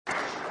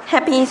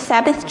Happy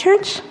Sabbath,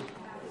 church.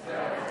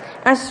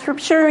 Our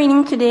scripture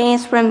reading today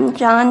is from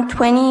John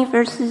 20,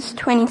 verses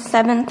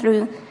 27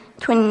 through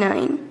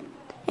 29.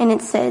 And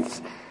it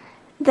says,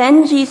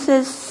 "Then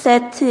Jesus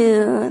said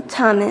to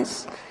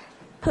Thomas,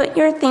 'Put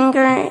your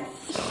finger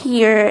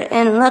here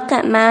and look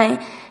at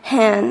my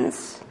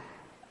hands.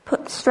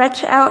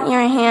 Stretch out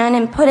your hand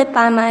and put it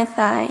by my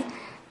thigh.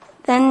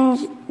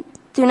 Then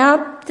do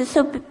not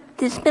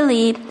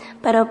disbelieve,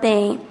 but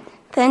obey.'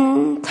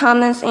 Then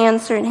Thomas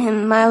answered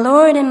him, 'My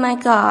Lord and my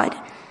God.'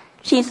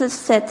 Jesus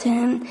said to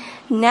him,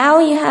 'Now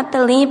you have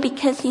believed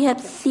because you have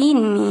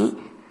seen me.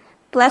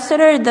 Blessed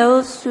are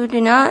those who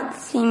do not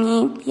see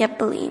me yet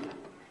believe.'"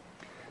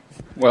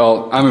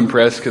 Well, I'm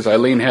impressed because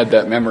Eileen had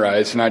that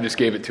memorized and I just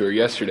gave it to her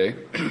yesterday.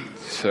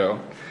 So,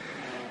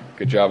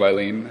 good job,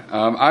 Eileen.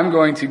 I'm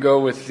going to go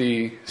with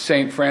the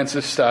St.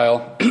 Francis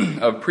style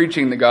of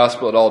preaching the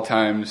gospel at all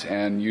times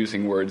and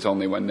using words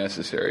only when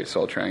necessary.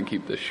 So I'll try and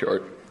keep this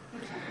short.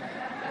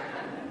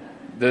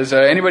 Does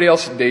anybody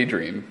else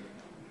daydream?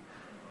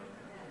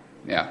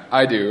 Yeah,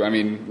 I do. I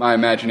mean, my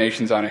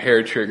imagination's on a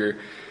hair trigger,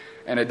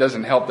 and it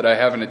doesn't help that I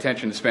have an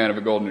attention span of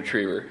a golden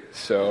retriever.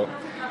 So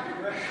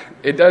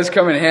it does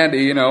come in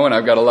handy, when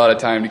I've got a lot of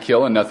time to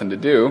kill and nothing to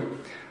do.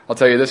 I'll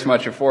tell you this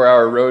much, a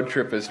 4-hour road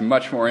trip is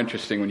much more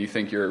interesting when you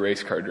think you're a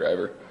race car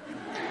driver.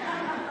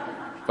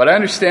 But I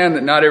understand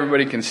that not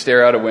everybody can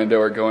stare out a window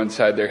or go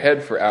inside their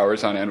head for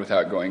hours on end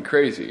without going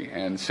crazy,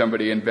 and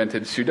somebody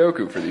invented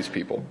Sudoku for these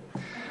people.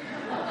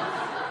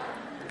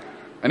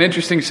 An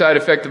interesting side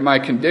effect of my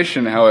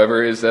condition,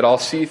 however, is that I'll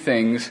see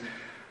things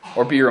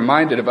or be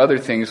reminded of other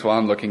things while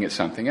I'm looking at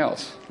something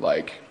else,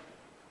 like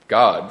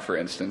God, for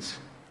instance.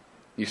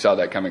 You saw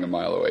that coming a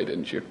mile away,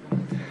 didn't you?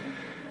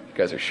 You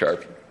guys are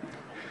sharp.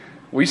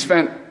 Me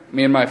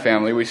and my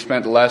family, we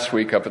spent the last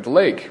week up at the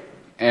lake,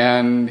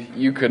 and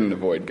you couldn't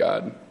avoid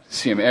God.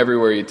 See him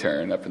everywhere you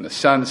turn, up in the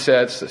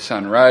sunsets, the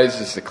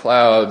sunrises, the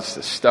clouds,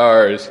 the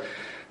stars,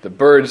 the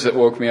birds that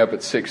woke me up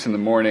at 6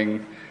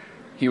 a.m.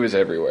 He was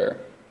everywhere.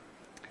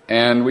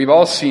 And we've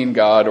all seen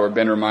God or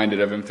been reminded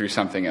of him through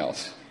something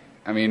else.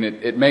 I mean,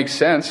 it makes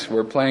sense.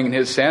 We're playing in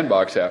his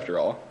sandbox after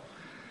all.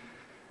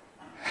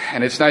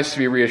 And it's nice to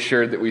be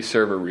reassured that we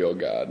serve a real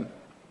God.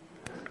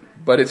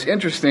 But it's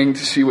interesting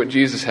to see what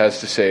Jesus has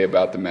to say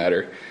about the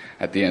matter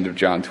at the end of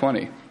John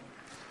 20.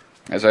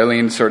 As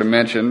Eileen sort of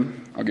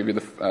mentioned, I'll give you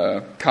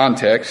the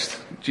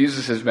context.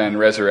 Jesus has been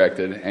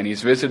resurrected, and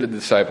he's visited the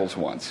disciples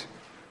once.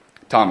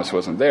 Thomas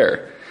wasn't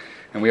there.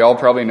 And we all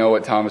probably know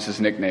what Thomas's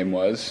nickname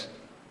was.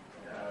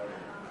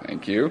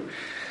 Thank you.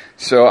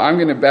 So I'm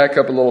going to back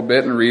up a little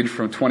bit and read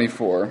from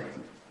 24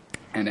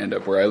 and end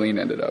up where Eileen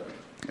ended up.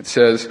 It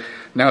says,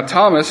 "Now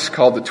Thomas,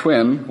 called the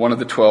twin, one of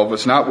the 12,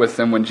 was not with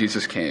them when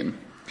Jesus came.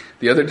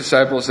 The other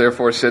disciples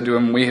therefore said to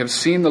him, 'We have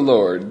seen the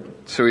Lord.'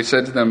 So he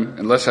said to them,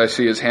 Unless I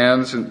see in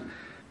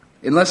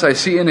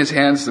his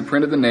hands the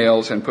print of the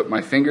nails, and put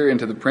my finger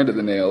into the print of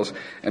the nails,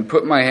 and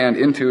put my hand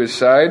into his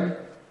side,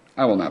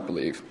 I will not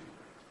believe."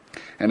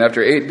 And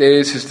after 8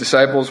 days his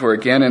disciples were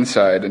again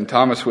inside, and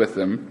Thomas with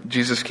them.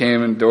 Jesus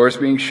came, and doors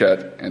being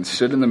shut, and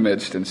stood in the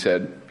midst, and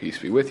said, "Peace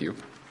be with you."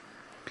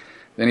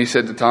 Then he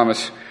said to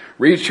Thomas,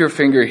 "Reach your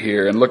finger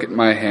here, and look at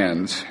my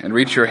hands, and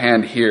reach your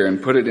hand here, and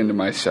put it into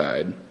my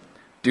side.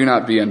 Do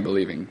not be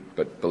unbelieving,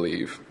 but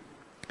believe."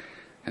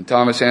 And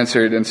Thomas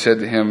answered and said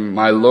to him,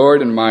 "My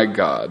Lord and my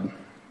God."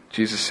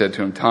 Jesus said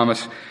to him,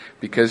 "Thomas,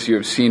 because you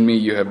have seen me,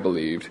 you have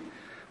believed.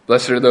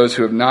 Blessed are those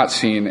who have not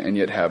seen and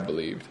yet have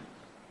believed."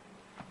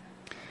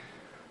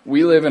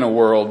 We live in a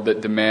world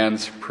that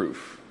demands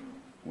proof.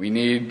 We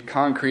need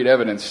concrete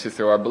evidence to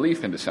throw our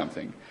belief into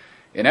something.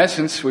 In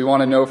essence, we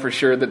want to know for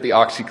sure that the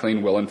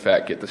OxyClean will in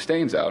fact get the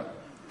stains out.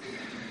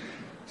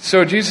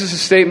 So Jesus'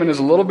 statement is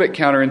a little bit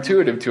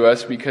counterintuitive to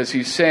us because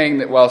he's saying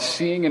that while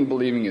seeing and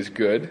believing is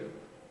good,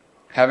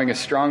 having a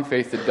strong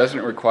faith that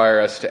doesn't require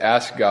us to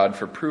ask God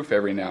for proof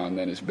every now and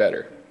then is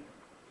better.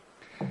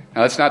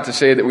 Now, that's not to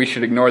say that we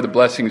should ignore the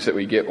blessings that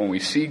we get when we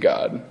see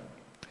God.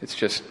 It's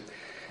just,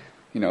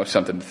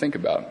 something to think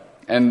about.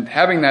 And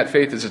having that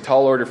faith is a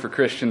tall order for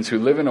Christians who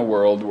live in a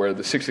world where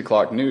the 6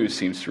 o'clock news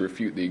seems to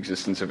refute the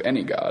existence of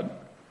any God.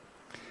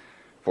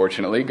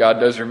 Fortunately,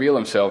 God does reveal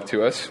himself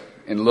to us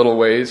in little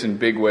ways and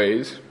big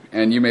ways,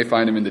 and you may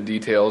find him in the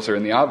details or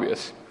in the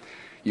obvious.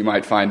 You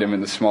might find him in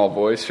the small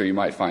voice, or you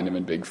might find him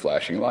in big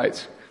flashing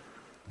lights.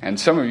 And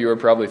some of you are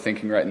probably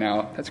thinking right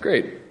now, that's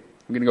great.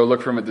 I'm going to go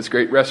look for him at this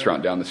great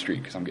restaurant down the street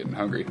because I'm getting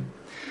hungry.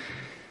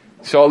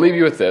 So I'll leave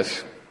you with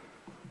this.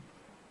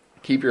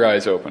 Keep your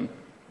eyes open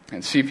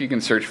and see if you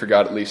can search for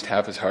God at least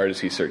half as hard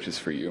as he searches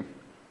for you.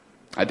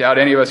 I doubt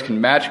any of us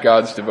can match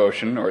God's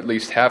devotion, or at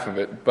least half of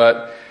it,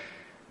 but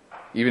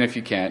even if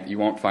you can't, you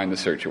won't find the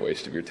search a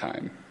waste of your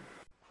time.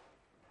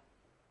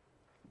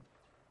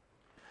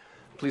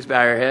 Please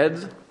bow your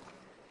heads.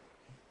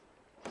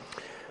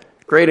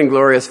 Great and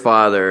glorious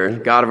Father,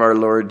 God of our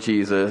Lord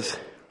Jesus,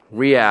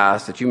 we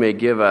ask that you may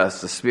give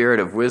us the spirit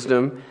of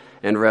wisdom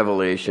and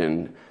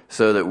revelation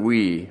so that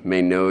we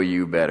may know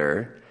you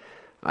better.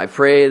 I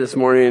pray this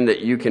morning that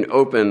you can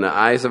open the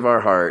eyes of our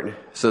heart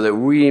so that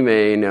we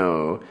may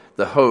know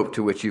the hope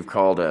to which you've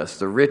called us,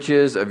 the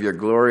riches of your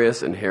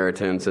glorious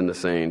inheritance in the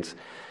saints,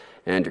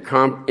 and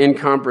your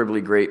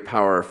incomparably great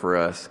power for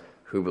us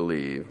who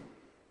believe.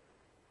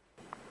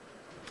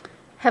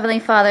 Heavenly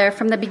Father,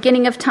 from the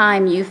beginning of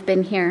time, you've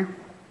been here.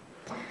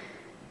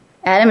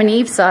 Adam and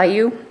Eve saw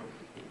you.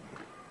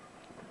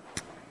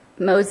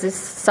 Moses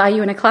saw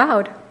you in a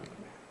cloud.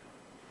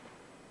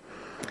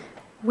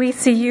 We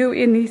see you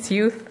in these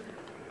youth.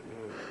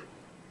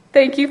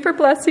 Thank you for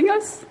blessing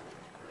us.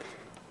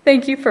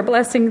 Thank you for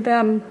blessing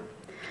them.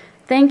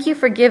 Thank you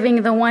for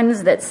giving the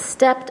ones that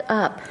stepped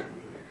up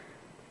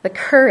the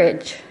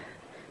courage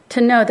to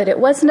know that it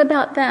wasn't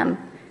about them.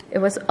 It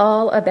was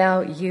all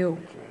about you.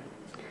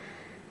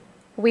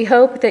 We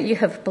hope that you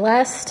have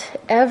blessed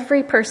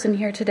every person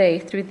here today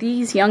through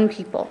these young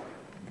people,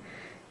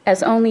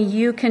 as only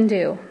you can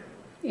do.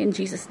 In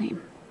Jesus'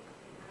 name.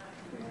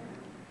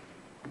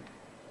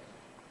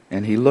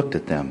 And he looked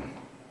at them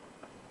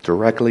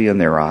directly in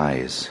their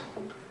eyes,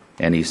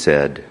 and he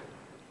said,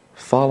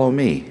 "Follow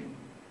me.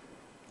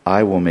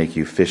 I will make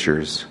you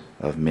fishers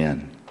of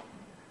men."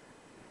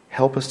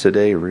 Help us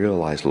today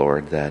realize,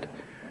 Lord, that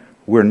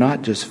we're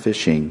not just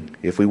fishing.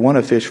 If we want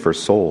to fish for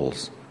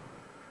souls,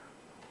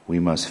 we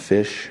must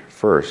fish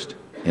first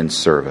in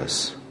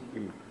service.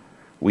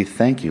 We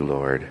thank you,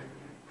 Lord,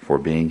 for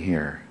being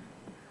here,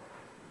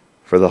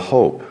 for the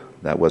hope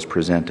that was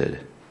presented,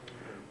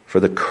 for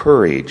the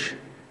courage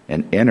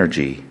and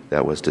energy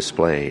that was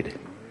displayed,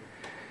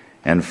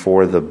 and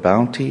for the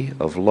bounty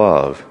of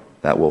love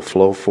that will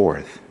flow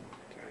forth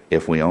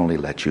if we only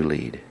let you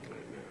lead.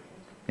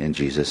 In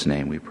Jesus'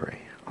 name we pray.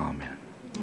 Amen.